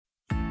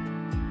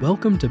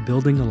Welcome to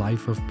Building a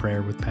Life of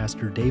Prayer with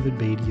Pastor David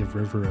Beatty of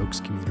River Oaks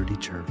Community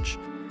Church,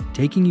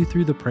 taking you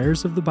through the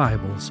prayers of the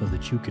Bible so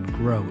that you can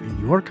grow in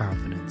your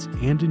confidence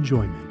and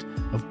enjoyment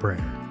of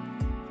prayer.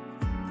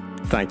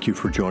 Thank you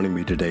for joining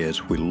me today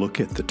as we look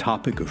at the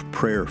topic of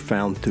prayer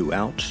found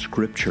throughout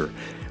Scripture.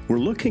 We're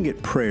looking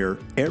at prayer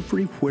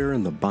everywhere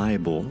in the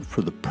Bible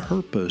for the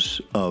purpose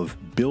of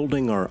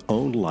building our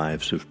own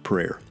lives of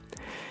prayer.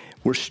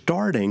 We're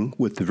starting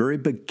with the very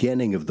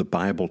beginning of the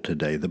Bible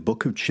today, the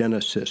book of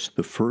Genesis,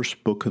 the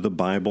first book of the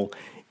Bible.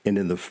 And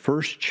in the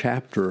first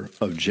chapter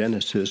of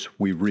Genesis,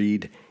 we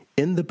read,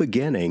 "In the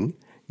beginning,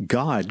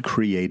 God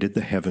created the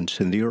heavens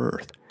and the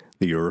earth.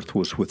 The earth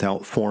was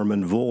without form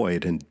and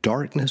void, and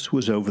darkness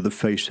was over the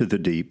face of the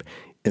deep,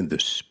 and the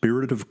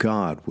Spirit of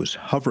God was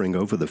hovering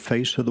over the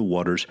face of the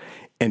waters.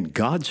 And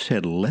God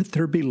said, 'Let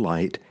there be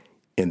light,'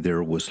 and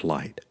there was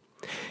light."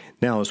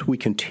 Now, as we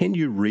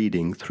continue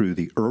reading through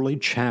the early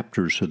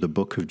chapters of the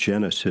book of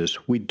Genesis,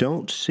 we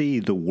don't see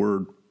the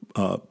word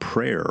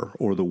prayer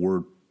or the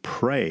word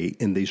pray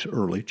in these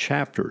early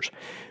chapters.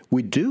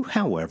 We do,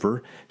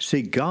 however,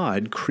 see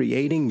God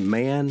creating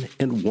man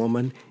and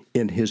woman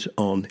in His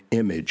own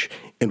image,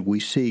 and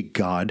we see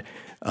God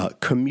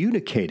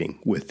communicating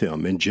with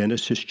them. In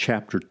Genesis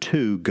chapter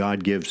 2,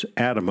 God gives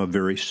Adam a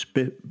very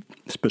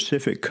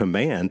specific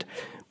command,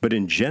 but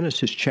in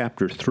Genesis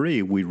chapter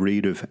 3, we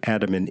read of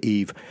Adam and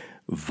Eve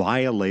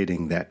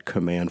violating that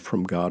command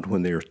from God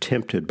when they are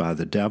tempted by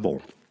the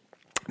devil.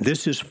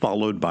 This is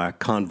followed by a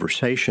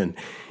conversation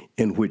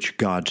in which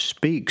God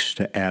speaks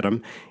to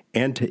Adam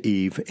and to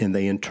Eve, and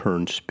they in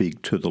turn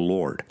speak to the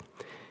Lord.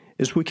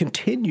 As we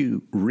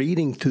continue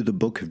reading through the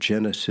book of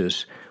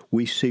Genesis,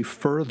 we see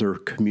further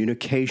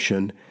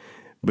communication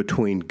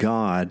between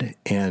God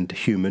and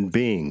human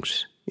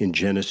beings. In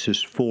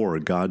Genesis 4,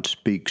 God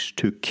speaks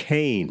to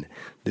Cain.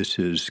 This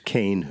is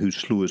Cain who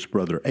slew his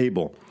brother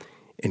Abel.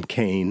 And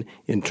Cain,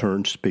 in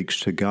turn, speaks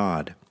to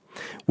God.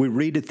 We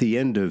read at the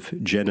end of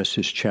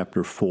Genesis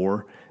chapter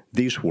 4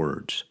 these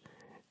words,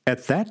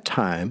 "At that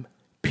time,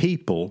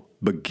 people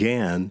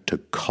began to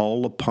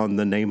call upon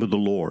the name of the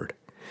Lord."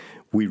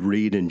 We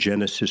read in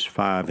Genesis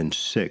 5 and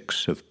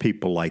 6 of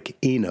people like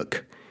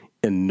Enoch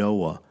and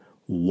Noah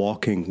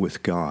walking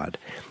with God.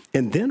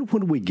 And then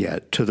when we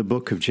get to the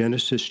book of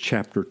Genesis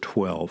chapter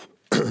 12,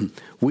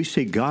 we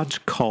see God's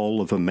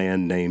call of a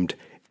man named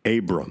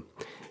Abram.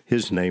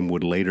 His name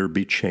would later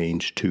be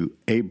changed to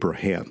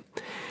Abraham.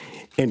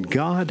 And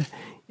God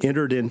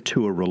entered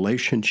into a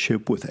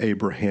relationship with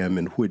Abraham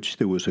in which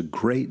there was a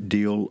great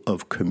deal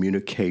of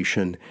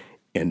communication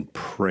and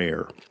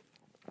prayer.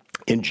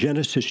 In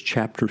Genesis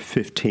chapter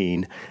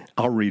 15,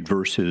 I'll read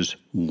verses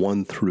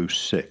 1 through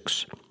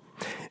 6.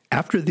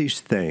 "After these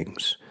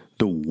things,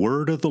 the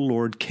word of the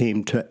Lord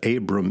came to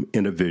Abram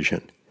in a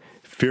vision.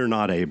 'Fear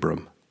not,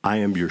 Abram, I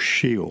am your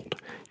shield.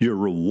 Your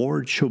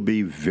reward shall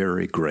be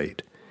very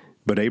great.'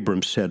 But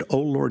Abram said, 'O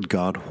Lord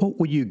God, what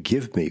will you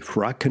give me?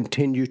 For I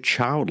continue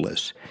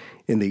childless,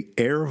 and the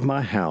heir of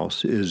my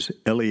house is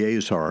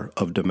Eleazar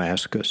of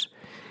Damascus.'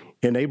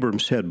 And Abram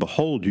said,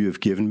 'Behold, you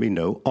have given me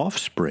no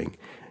offspring.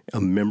 A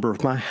member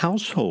of my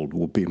household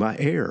will be my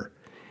heir.'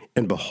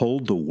 And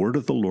behold, the word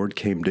of the Lord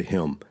came to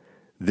him,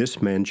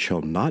 'This man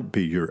shall not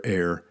be your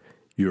heir.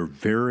 Your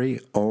very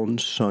own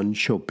son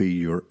shall be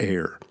your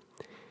heir.'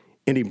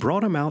 And he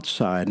brought him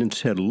outside and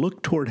said,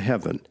 'Look toward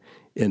heaven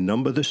and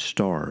number the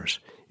stars,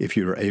 if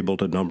you are able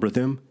to number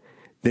them.'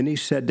 Then he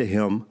said to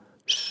him,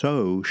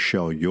 'So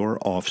shall your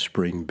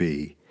offspring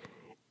be.'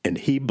 And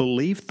he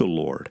believed the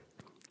Lord,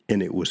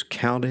 and it was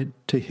counted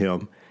to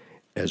him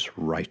as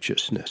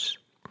righteousness."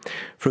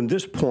 From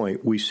this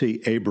point, we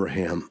see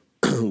Abraham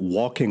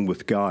walking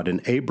with God,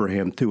 and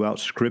Abraham throughout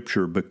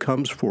Scripture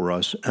becomes for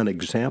us an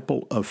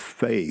example of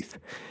faith,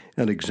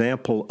 an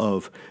example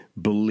of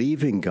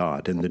believing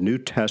God. In the New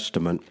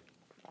Testament,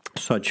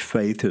 such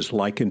faith is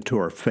likened to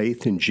our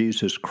faith in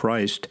Jesus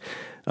Christ,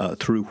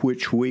 through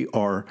which we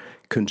are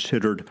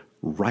considered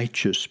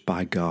righteous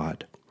by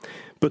God.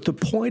 But the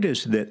point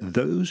is that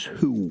those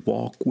who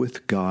walk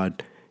with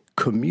God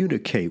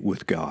communicate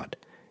with God.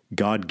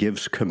 God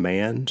gives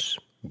commands,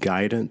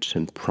 guidance,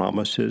 and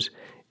promises,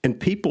 and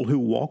people who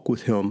walk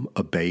with Him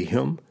obey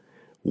Him,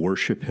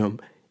 worship Him,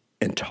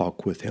 and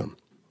talk with Him.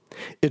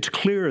 It's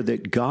clear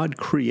that God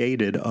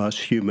created us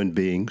human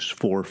beings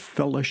for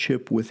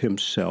fellowship with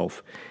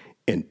Himself,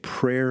 and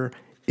prayer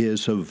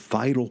is a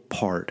vital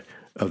part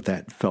of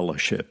that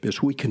fellowship.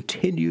 As we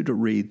continue to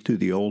read through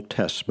the Old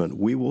Testament,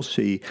 we will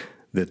see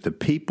that the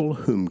people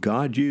whom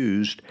God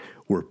used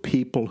were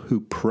people who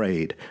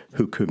prayed,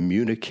 who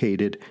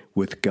communicated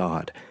with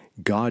God.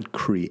 God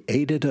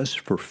created us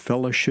for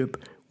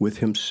fellowship with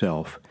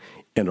Himself,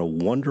 and a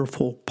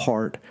wonderful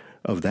part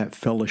of that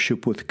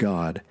fellowship with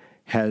God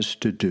has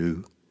to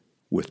do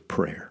with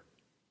prayer.